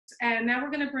And now we're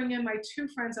going to bring in my two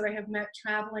friends that I have met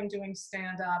traveling, doing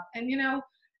stand-up. And, you know,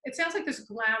 it sounds like this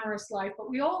glamorous life, but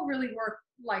we all really work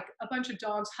like a bunch of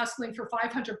dogs hustling for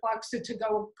 $500 to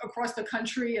go across the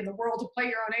country and the world to pay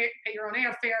your own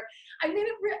airfare. I mean,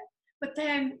 but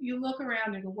then you look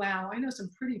around and go, wow, I know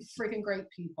some pretty freaking great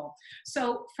people.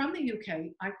 So from the UK,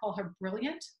 I call her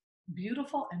brilliant,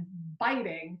 beautiful, and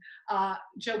biting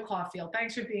Jo Caulfield.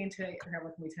 Thanks for being here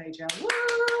with me today, Jo. Woo!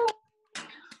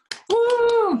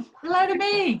 Woo! Hello to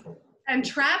me. And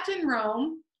trapped in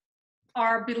Rome,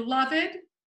 our beloved,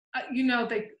 you know,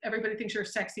 everybody thinks you're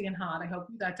sexy and hot. I hope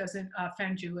that doesn't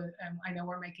offend you. I know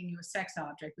we're making you a sex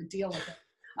object, but deal with it.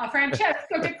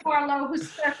 Francesco de Carlo, who's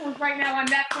special right now on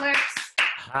Netflix.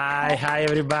 Hi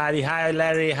everybody. Hi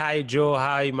Larry. Hi Joe.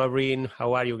 Hi Maureen.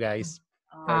 How are you guys?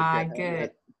 Hi,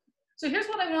 good. So here's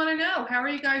what I want to know. How are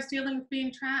you guys dealing with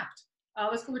being trapped?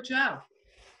 Let's go with Joe.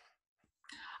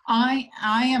 I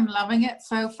am loving it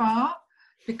so far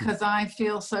because I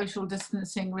feel social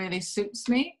distancing really suits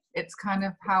me. It's kind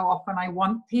of how often I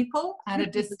want people at a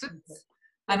distance.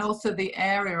 And also the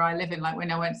area I live in, like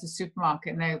when I went to the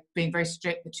supermarket and they were being very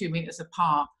strict, the 2 meters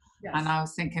apart. Yes. And I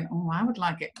was thinking, oh, I would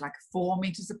like it like 4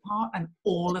 meters apart and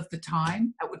all of the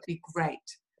time. That would be great.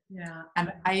 Yeah.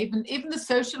 And I even the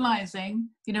socializing,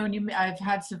 you know, I've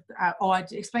had some, I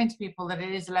explain to people that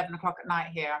it is 11 o'clock at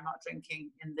night here. I'm not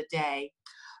drinking in the day,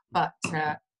 but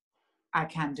I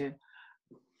can do.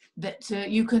 That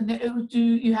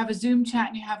you have a Zoom chat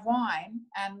and you have wine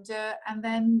and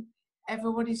then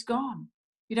everybody's gone.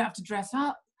 You don't have to dress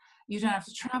up. You don't have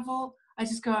to travel. I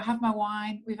just go, I have my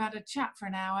wine. We've had a chat for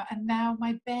an hour and now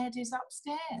my bed is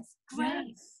upstairs.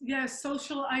 Great. Yes,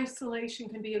 social isolation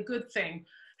can be a good thing.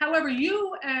 However,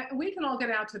 we can all get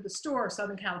out to the store,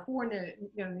 Southern California,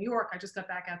 you know, New York. I just got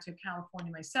back out to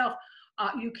California myself.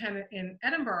 You can in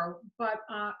Edinburgh. But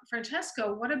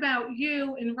Francesco, what about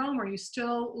you in Rome? Are you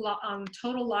still on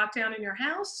total lockdown in your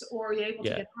house or are you able to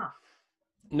get up?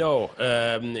 No,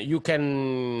 you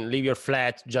can leave your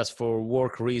flat just for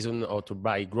work reason or to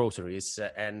buy groceries.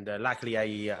 And luckily,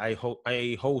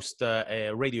 I host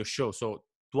a radio show. So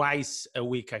twice a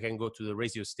week, I can go to the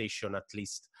radio station at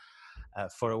least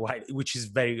for a while, which is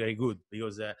very, very good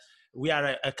because we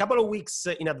are a couple of weeks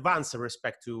in advance with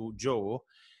respect to Joe.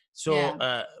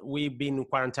 So we've been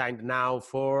quarantined now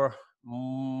for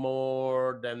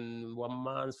more than 1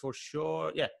 month for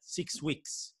sure. Yeah, 6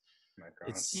 weeks.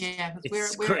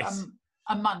 We're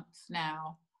a month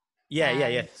now.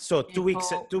 Yeah. So 2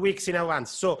 weeks in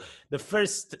advance. So the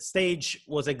first stage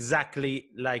was exactly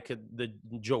like the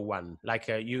Joe one. Like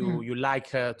you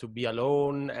like to be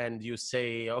alone, and you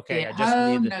say, okay, I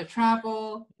just need no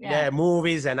travel. Yeah,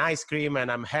 movies and ice cream,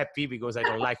 and I'm happy because I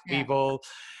don't like people.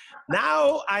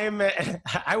 Now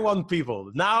I want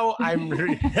people. Now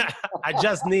I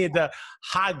just need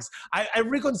hugs. I'm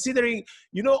reconsidering,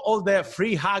 you know, all the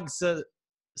free hugs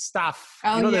stuff.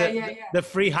 Oh, you know, the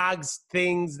free hugs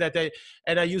things that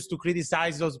I used to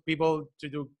criticize those people to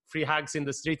do free hugs in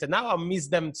the street, and now I miss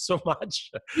them so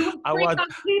much. I want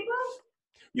people.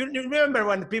 You remember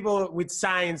when people with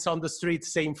signs on the street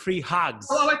saying free hugs?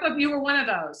 Oh, I thought you were one of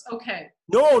those. Okay.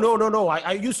 No.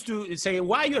 I used to say,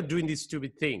 why you're doing this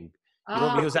stupid thing? You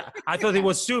know, because I thought it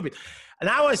was stupid. And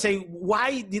now I say,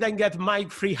 why did I get my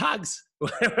free hugs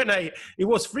when it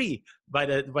was free, by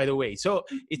the way? So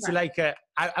it's like,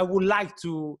 I would like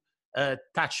to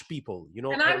touch people, you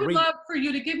know. And I would love for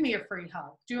you to give me a free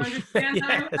hug. Do you understand?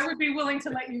 Yes. I would be willing to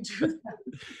let you do that.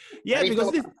 Yeah,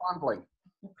 because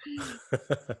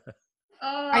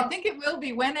I think it will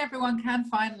be when everyone can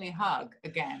finally hug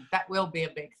again. That will be a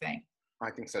big thing.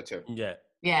 I think so too.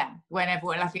 Yeah, when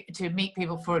everyone to meet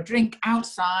people for a drink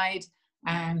outside,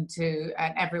 and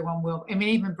everyone will. I mean,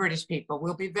 even British people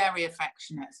will be very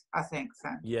affectionate. I think so.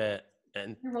 Yeah,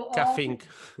 and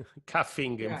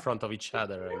coughing in front of each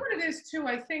other. You know what it is too?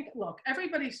 I think. Look,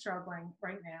 everybody's struggling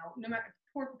right now. No matter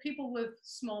people with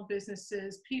small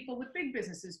businesses, people with big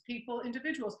businesses,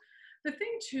 individuals. The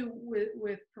thing too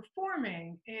with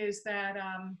performing is that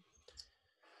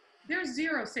there's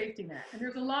zero safety net, and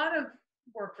there's a lot of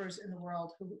workers in the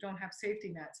world who don't have safety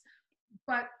nets.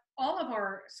 But all of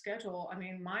our schedule, I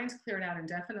mean, mine's cleared out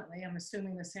indefinitely. I'm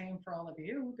assuming the same for all of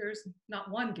you. There's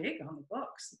not one gig on the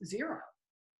books, zero.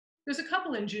 There's a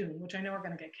couple in June, which I know are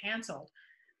going to get canceled.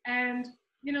 And,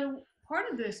 you know,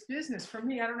 part of this business for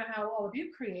me, I don't know how all of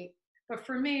you create, but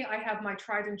for me, I have my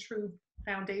tried and true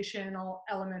foundational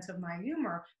elements of my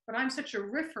humor, but I'm such a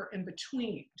riffer in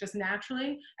between, just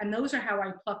naturally. And those are how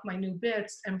I pluck my new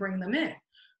bits and bring them in.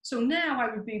 So now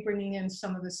I would be bringing in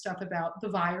some of the stuff about the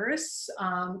virus,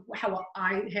 how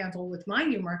I handle with my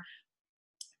humor,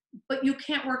 but you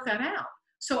can't work that out.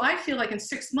 So I feel like in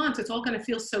 6 months, it's all going to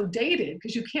feel so dated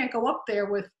because you can't go up there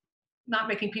with not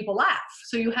making people laugh.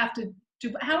 So you have to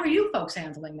do, how are you folks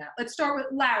handling that? Let's start with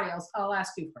Larry. I'll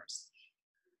ask you first.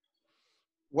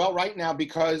 Well, right now,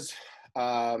 because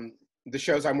the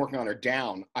shows I'm working on are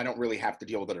down, I don't really have to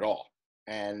deal with it at all.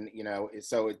 And, you know,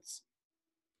 so it's,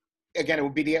 again, it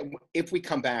would be if we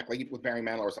come back, like with Barry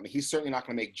Manilow or something, he's certainly not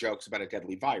going to make jokes about a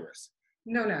deadly virus.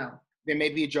 No. There may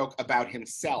be a joke about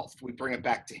himself. We bring it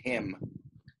back to him,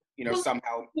 you know,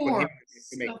 somehow put him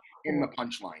to make him a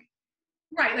punchline.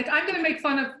 Right. Like I'm going to make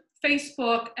fun of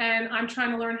Facebook and I'm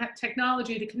trying to learn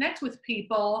technology to connect with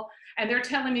people. And they're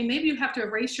telling me, maybe you have to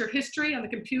erase your history on the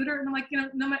computer. And I'm like, you know,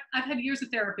 no, I've had years of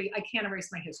therapy. I can't erase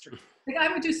my history. Like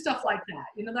I would do stuff like that,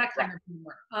 you know, that kind of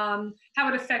humor,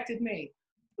 how it affected me.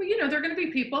 Well, you know, there are going to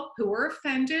be people who are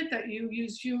offended that you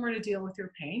use humor to deal with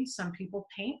your pain. Some people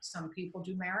paint, some people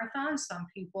do marathons, some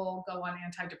people go on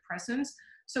antidepressants.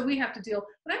 So we have to deal.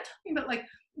 But I'm talking about like,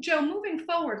 Joe, moving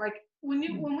forward, like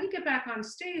when we get back on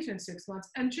stage in 6 months,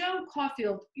 and Joe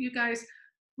Caulfield, you guys,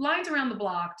 lines around the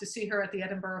block to see her at the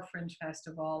Edinburgh Fringe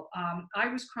Festival. I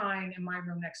was crying in my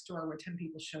room next door where 10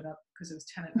 people showed up because it was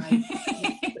 10 at night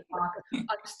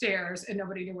upstairs and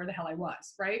nobody knew where the hell I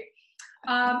was, right?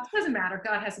 It doesn't matter.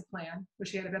 God has a plan.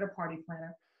 Wish he had a better party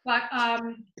planner. But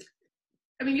I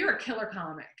mean, you're a killer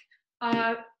comic.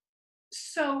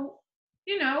 So,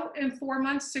 you know, in 4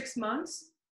 months, 6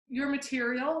 months, your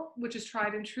material, which is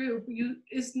tried and true,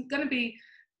 is going to be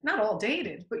not all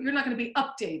dated, but you're not going to be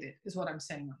updated, is what I'm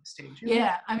saying on the stage.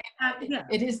 Yeah, I mean,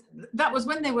 it is. That was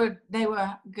when they were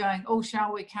going, oh,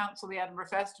 shall we cancel the Edinburgh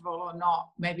Festival or not?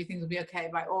 Maybe things will be okay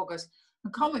by August.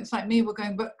 And comics like me were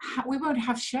going, but we won't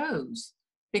have shows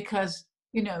because,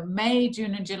 you know, May,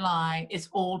 June and July is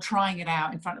all trying it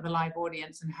out in front of a live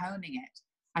audience and honing it.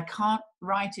 I can't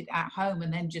write it at home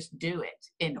and then just do it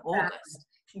in August.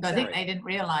 Exactly. So I think they didn't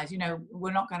realize, you know,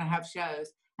 we're not going to have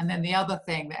shows. And then the other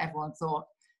thing that everyone thought,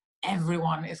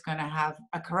 everyone is going to have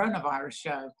a coronavirus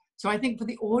show. So I think for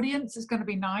the audience, it's going to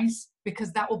be nice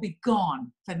because that will be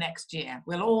gone for next year.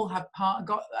 We'll all have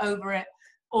got over it,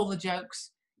 all the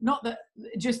jokes. Not that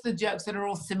just the jokes that are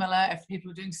all similar. If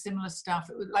people are doing similar stuff,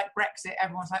 it was like Brexit.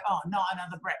 Everyone's like, oh, not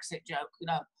another Brexit joke, you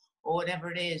know, or whatever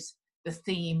it is, the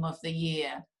theme of the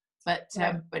year. But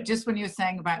just when you were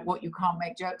saying about what you can't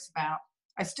make jokes about,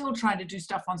 I still try to do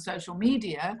stuff on social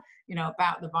media, you know,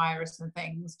 about the virus and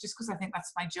things, just because I think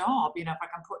that's my job. You know, if I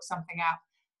can put something out.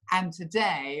 And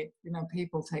today, you know,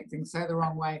 people take things so the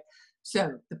wrong way.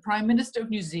 So the Prime Minister of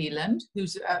New Zealand,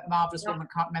 who's a marvelous woman,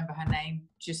 can't remember her name,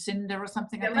 Jacinda or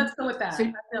something. Yeah, let's go with that.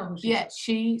 So,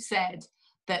 she said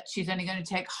that she's only going to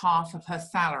take half of her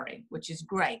salary, which is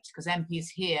great because MPs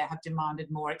here have demanded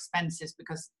more expenses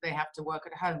because they have to work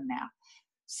at home now.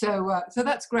 So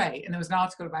that's great. And there was an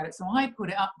article about it. So I put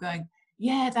it up going,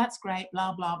 yeah, that's great,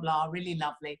 blah, blah, blah, really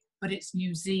lovely. But it's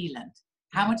New Zealand.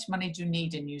 How much money do you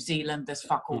need in New Zealand? There's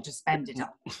fuck all to spend it on.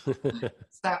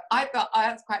 So I thought, oh,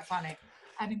 that's quite funny.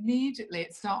 And immediately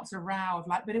it starts a row of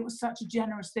like, but it was such a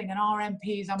generous thing. And our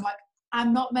MPs, I'm like,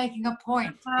 I'm not making a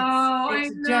point.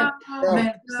 It's a joke.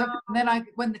 And then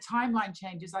when the timeline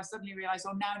changes, I suddenly realize,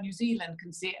 oh, now New Zealand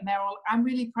can see it. And they're all, I'm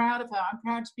really proud of her. I'm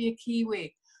proud to be a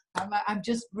Kiwi. I'm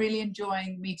just really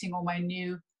enjoying meeting all my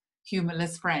new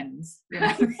humorless friends. You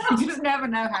know? You just never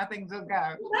know how things will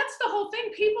go. Well, that's the whole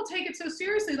thing. People take it so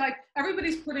seriously. Like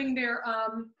everybody's putting their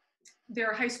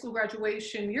high school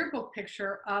graduation yearbook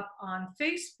picture up on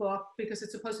Facebook because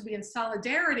it's supposed to be in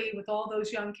solidarity with all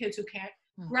those young kids who can't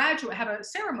graduate, have a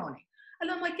ceremony. And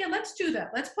I'm like, yeah, let's do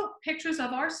that. Let's put pictures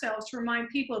of ourselves to remind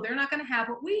people they're not going to have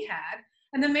what we had.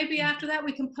 And then maybe after that,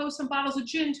 we can post some bottles of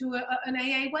gin to an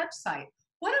AA website.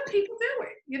 What are people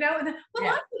doing? You know, and then, well,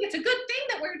 I think it's a good thing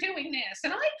that we're doing this.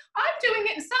 And I'm doing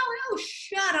it in solid. Oh,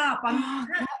 shut up.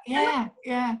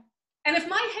 Yeah. And if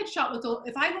my headshot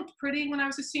if I looked pretty when I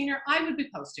was a senior, I would be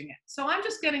posting it. So I'm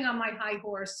just getting on my high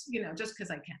horse, you know, just because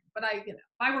I can. But if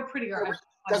I were prettier.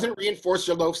 Doesn't reinforce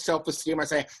your low self-esteem. I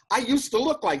say, I used to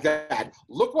look like that.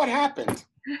 Look what happened.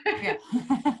 Yeah.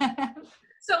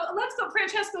 So let's go,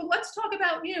 Francesco, let's talk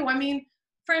about you. I mean,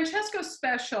 Francesco's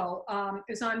special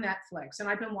is on Netflix, and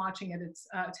I've been watching it. It's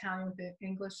Italian with the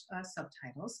English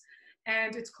subtitles,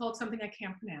 and it's called something I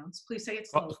can't pronounce. Please say it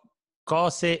slowly.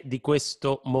 Cose di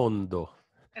questo mondo.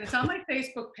 And it's on my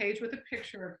Facebook page with a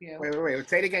picture of you. Wait.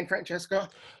 Say it again, Francesco.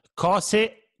 Cose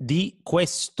di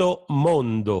questo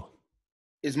mondo.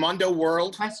 Is Mondo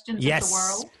world? Questions of the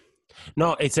world?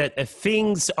 No, it's a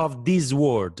things of this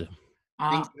world.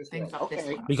 Things of this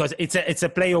world. Because it's a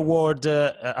play of word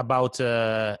about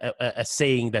a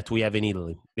saying that we have in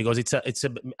Italy. Because it's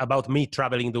about me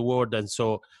traveling the world, and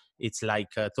so it's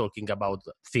like talking about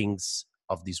things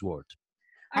of this world.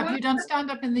 Have you done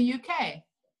stand-up in the UK?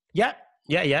 Yeah.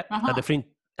 At the Fringe,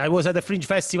 I was at the Fringe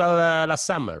Festival last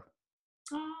summer.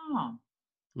 Oh.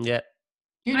 Yeah.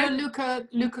 You know Luca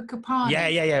Capani?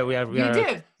 Yeah. We are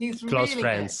do. He's close really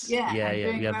friends. Good.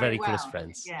 Yeah. We are very well. close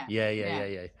friends. Yeah.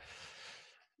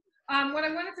 What I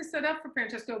wanted to set up for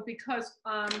Francesco, because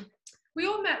we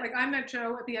all met, like I met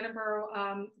Joe at the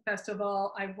Edinburgh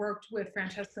Festival. I worked with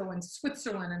Francesco in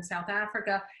Switzerland and South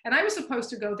Africa. And I was supposed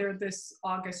to go there this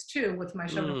August too with my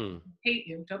show, Hate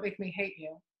You, Don't Make Me Hate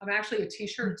You. I'm actually a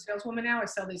t-shirt saleswoman now. I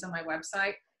sell these on my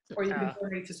website, or you can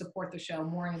donate to support the show,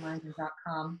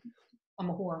 maureenlangan.com. I'm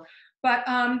a whore. But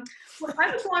I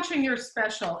was watching your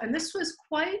special, and this was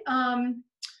quite,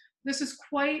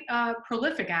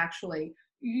 prolific actually.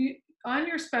 On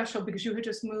your special, because you had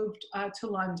just moved to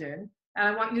London, and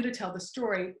I want you to tell the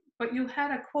story, but you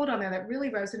had a quote on there that really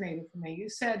resonated for me. You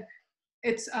said,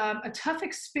 it's a tough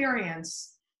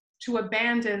experience to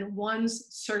abandon one's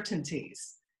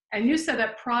certainties. And you said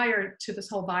that prior to this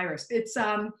whole virus. It's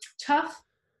tough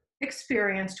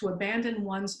experience to abandon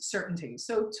one's certainties.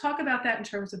 So talk about that in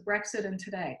terms of Brexit and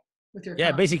today. With your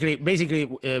basically,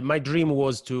 my dream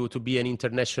was to be an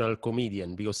international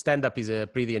comedian, because stand-up is a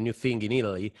pretty new thing in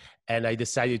Italy, and I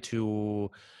decided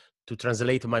to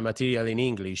translate my material in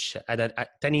English. And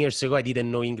 10 years ago, I didn't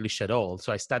know English at all,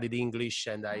 so I studied English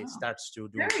and I started to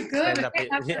do very good. stand-up.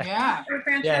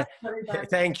 Yeah.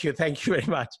 Thank you very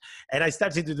much. And I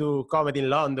started to do comedy in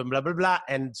London, blah blah blah.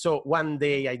 And so one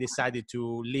day I decided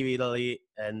to leave Italy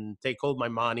and take all my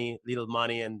money, little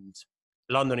money, and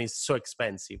London is so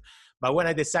expensive. But when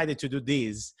I decided to do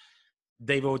this,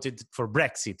 they voted for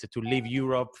Brexit, to leave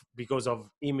Europe because of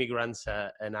immigrants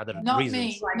and other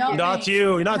reasons. Not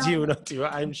you.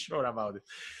 I'm sure about it.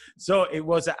 So it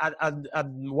was at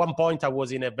one point I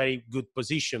was in a very good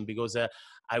position, because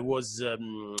I was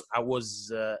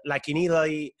like in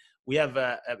Italy, we have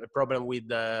a problem with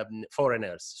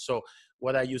foreigners. So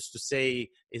what I used to say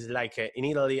is like, in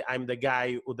Italy, I'm the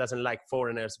guy who doesn't like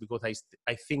foreigners because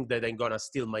I think that they're gonna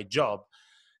steal my job.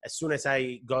 As soon as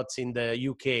I got in the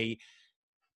UK,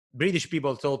 British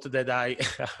people thought that I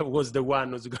was the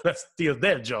one who's gonna steal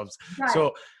their jobs. Right.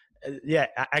 So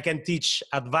I can teach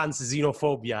advanced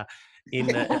xenophobia at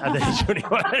the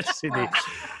university.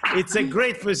 It's a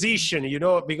great position,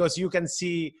 because you can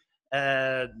see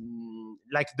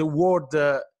like the world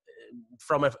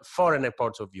from a foreigner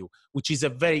point of view, which is a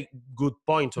very good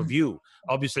point of view.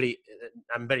 Obviously,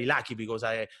 I'm very lucky because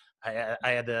I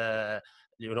had a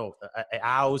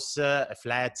house, a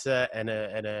flat, and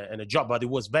a job, but it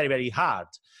was very, very hard,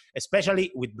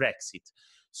 especially with Brexit.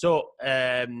 So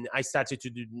I started to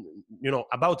do,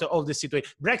 about all the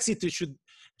situation. Brexit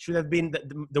should have been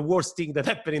the worst thing that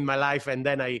happened in my life, and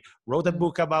then I wrote a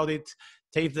book about it,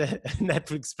 taped a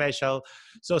Netflix special.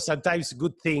 So sometimes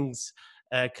good things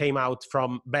came out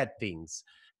from bad things.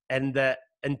 And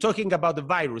talking about the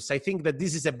virus, I think that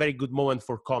this is a very good moment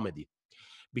for comedy.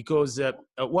 Because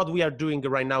what we are doing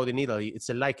right now in Italy, it's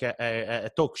like a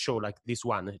talk show like this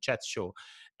one, a chat show,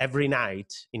 every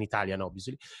night in Italian,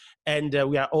 obviously. And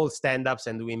we are all stand-ups,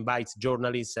 and we invite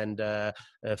journalists and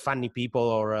funny people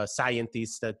or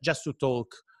scientists just to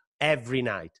talk every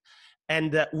night.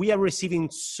 And we are receiving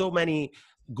so many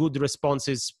good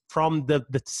responses from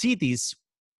the cities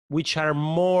which are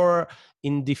more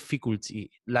in difficulty,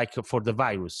 like for the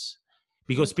virus.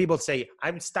 Because people say,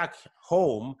 I'm stuck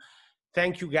home.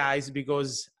 Thank you guys,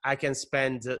 because I can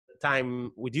spend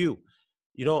time with you.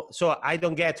 So I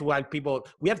don't get why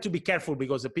we have to be careful,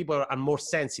 because the people are more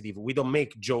sensitive. We don't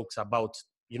make jokes about,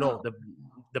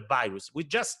 the virus. We're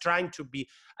just trying to be,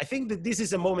 I think that this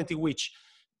is a moment in which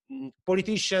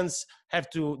politicians have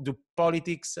to do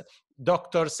politics,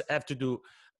 doctors have to do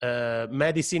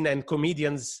medicine, and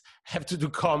comedians have to do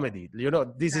comedy.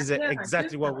 This is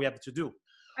exactly what we have to do.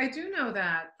 I do know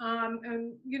that. And,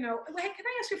 can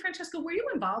I ask you, Francesco, were you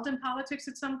involved in politics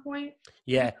at some point?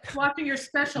 Yeah. Watching your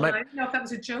special, and I don't know if that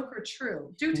was a joke or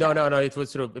true. No, it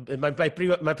was true. My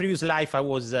previous life, I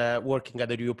was working at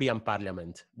the European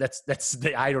Parliament. That's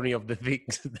the irony of the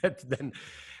things.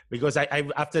 Because I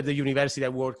after the university, I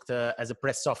worked as a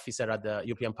press officer at the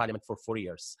European Parliament for 4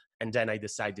 years. And then I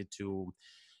decided to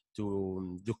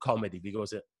do comedy,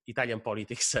 because Italian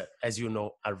politics, as you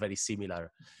know, are very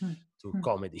similar to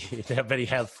comedy. They're very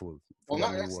helpful. Well,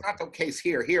 that's not the case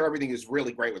here. Here, everything is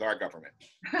really great with our government.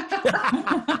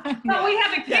 Well, we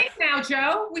have a king now,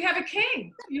 Joe. We have a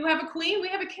king. You have a queen. We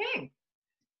have a king.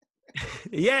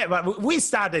 Yeah, but we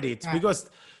started it because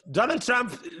Donald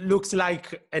Trump looks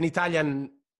like an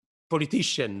Italian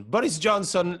politician. Boris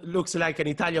Johnson looks like an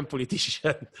Italian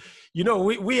politician. You know,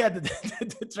 we had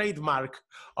the trademark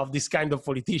of this kind of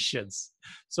politicians.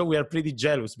 So we are pretty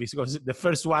jealous because the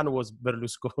first one was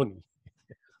Berlusconi.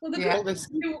 Well, the Yeah. good Well,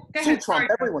 go see ahead, Trump, sorry.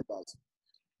 everyone does.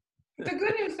 The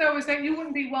good news, though, is that you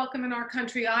wouldn't be welcome in our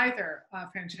country either,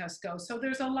 Francesco. So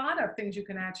there's a lot of things you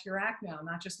can add to your act now,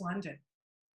 not just London.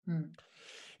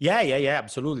 Yeah,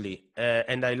 absolutely.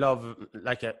 And I love,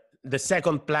 like, the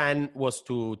second plan was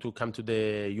to come to the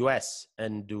US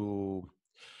and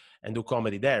do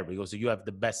comedy there, because you have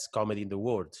the best comedy in the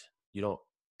world. You know,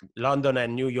 London and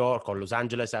New York or Los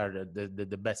Angeles are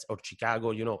the best, or Chicago,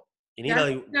 you know. In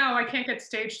Italy, No, I can't get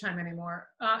stage time anymore.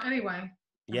 Anyway.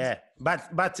 yeah,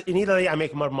 but in Italy I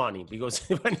make more money because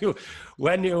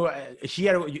when you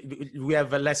here we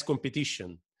have less competition.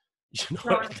 You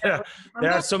know,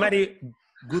 there are so many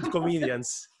good comedians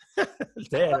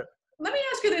there. Let me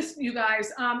ask you this, you guys,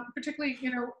 particularly,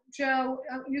 you know, Joe,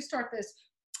 you start this.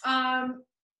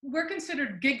 We're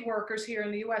considered gig workers here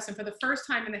in the US, and for the first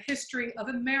time in the history of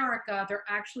America, they're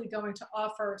actually going to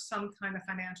offer some kind of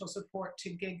financial support to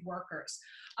gig workers.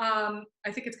 I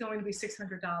think it's going to be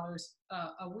 $600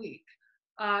 a week.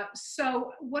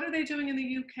 So what are they doing in the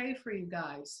UK for you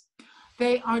guys?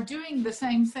 They are doing the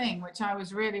same thing, which I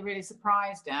was really, really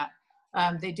surprised at.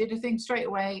 They did a thing straight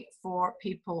away for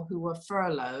people who were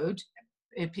furloughed,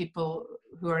 people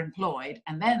who are employed,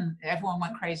 and then everyone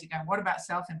went crazy going, what about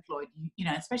self-employed? You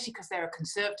know, especially because they're a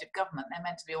conservative government, they're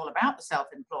meant to be all about the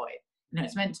self-employed. You know,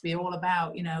 it's meant to be all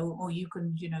about, you know, or you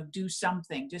can, you know, do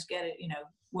something, just get it, you know,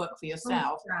 work for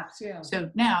yourself. Perhaps, yeah. So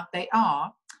now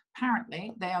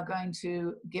apparently they are going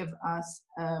to give us,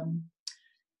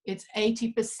 it's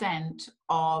 80%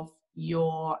 of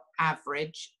your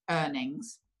average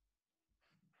earnings.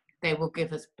 They will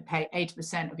pay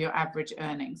 80% of your average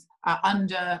earnings, as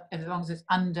long as it's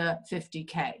under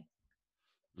 50K.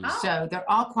 Oh. So there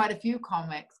are quite a few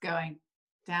comics going,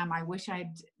 damn, I wish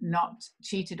I'd not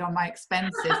cheated on my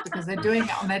expenses because they're doing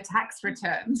it on their tax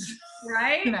returns.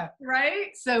 Right, You know. right.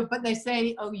 So, but they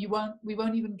say, oh, we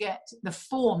won't even get the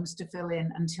forms to fill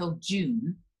in until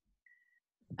June.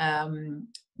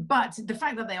 But the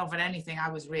fact that they offered anything, I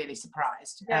was really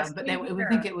surprised. Yes, But we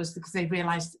think it was because they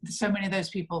realized so many of those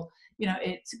people, you know,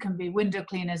 it can be window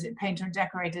cleaners, painter and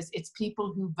decorators. It's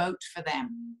people who vote for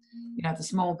them, you know, the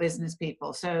small business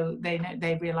people. So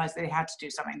they realized they had to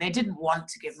do something. They didn't want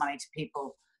to give money to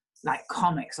people like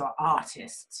comics or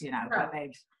artists, you know, Right.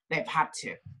 but they've had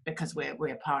to because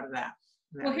we're part of that.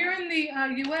 Well, here in the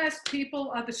U.S.,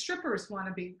 people, the strippers want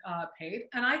to be paid,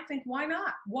 and I think, why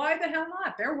not? Why the hell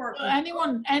not? They're working.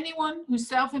 Anyone who's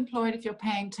self-employed, if you're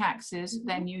paying taxes,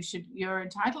 then you're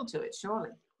entitled to it, surely.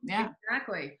 Yeah.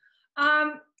 Exactly.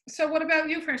 So what about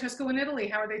you, Francesco, in Italy?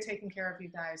 How are they taking care of you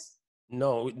guys?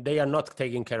 No, they are not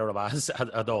taking care of us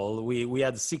at all. We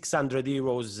had 600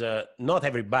 euros, not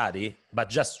everybody, but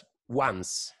just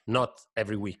once, not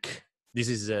every week. This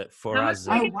is for How us.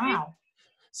 much Oh, wow.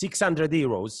 600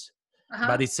 euros, Uh-huh.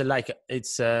 but it's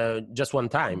just one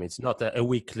time. It's not a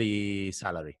weekly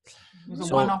salary. It was a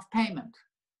So- one-off payment.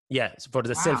 Yes, for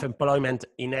the Wow. self-employment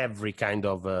in every kind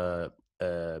of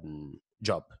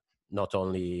job, not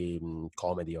only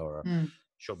comedy or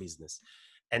show business.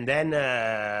 And then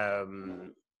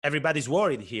everybody's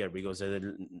worried here because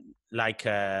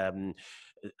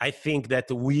I think that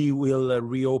we will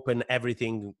reopen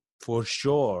everything for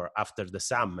sure after the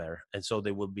summer, and so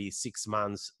there will be 6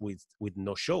 months with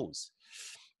no shows.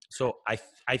 So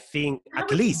I think How at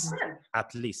would you least live?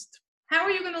 How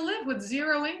are you going to live with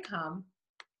zero income?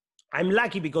 I'm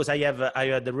lucky because I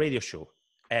had the radio show,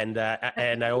 and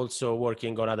I also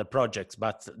working on other projects.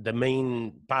 But the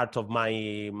main part of my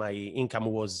income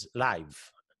was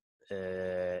live,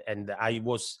 and I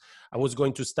was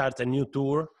going to start a new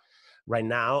tour right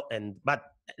now. But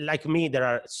like me, there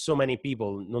are so many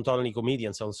people, not only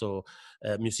comedians, also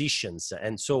musicians,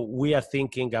 and so we are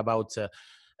thinking about.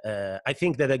 I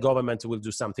think that the government will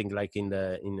do something like in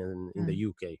the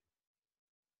UK.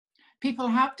 People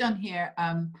have done here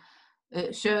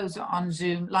shows on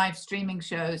Zoom, live streaming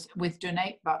shows with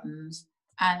donate buttons,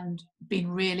 and been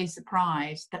really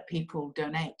surprised that people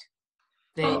donate.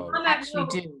 They actually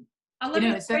do. You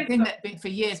know, it's the thing that for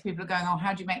years people are going, oh,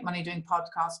 how do you make money doing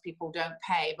podcasts? People don't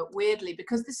pay. But weirdly,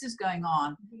 because this is going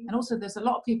on, and also there's a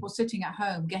lot of people sitting at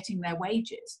home getting their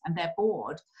wages and they're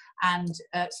bored. And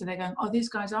so they're going, oh, these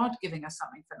guys are giving us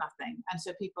something for nothing. And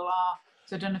so people are,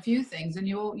 so done a few things and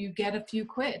you get a few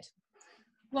quid.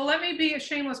 Well, let me be a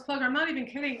shameless plug. I'm not even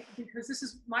kidding, because this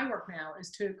is my work now, is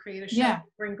to create a show, Yeah.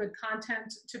 bring good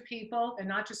content to people and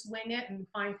not just wing it, and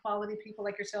find quality people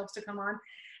like yourselves to come on.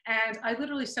 And I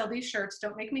literally sell these shirts,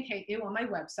 Don't Make Me Hate You, on my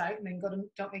website. And then go to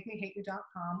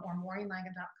don'tmakemehateyou.com or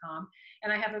maureenlangan.com.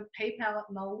 And I have a PayPal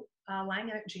at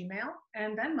Langan@gmail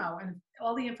and Venmo. And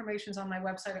all the information's on my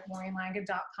website at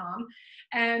maureenlangan.com.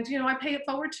 And, you know, I pay it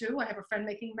forward too. I have a friend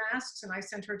making masks, and I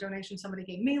sent her a donation somebody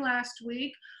gave me last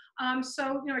week.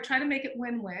 So, you know, I try to make it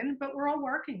win-win, but we're all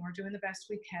working. We're doing the best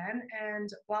we can,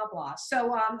 and blah, blah.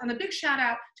 So, and a big shout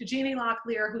out to Jeannie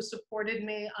Locklear, who supported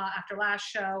me after last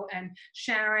show, and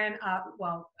Sharon,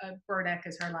 Burdick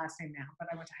is her last name now, but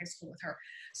I went to high school with her.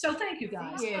 So thank you,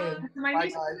 guys. Thank you. My Bye,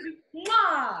 music guys. video,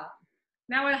 mwah!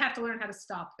 Now I have to learn how to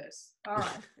stop this. All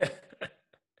right.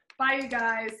 Bye, you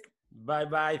guys. Bye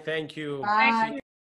bye. Thank you. Bye.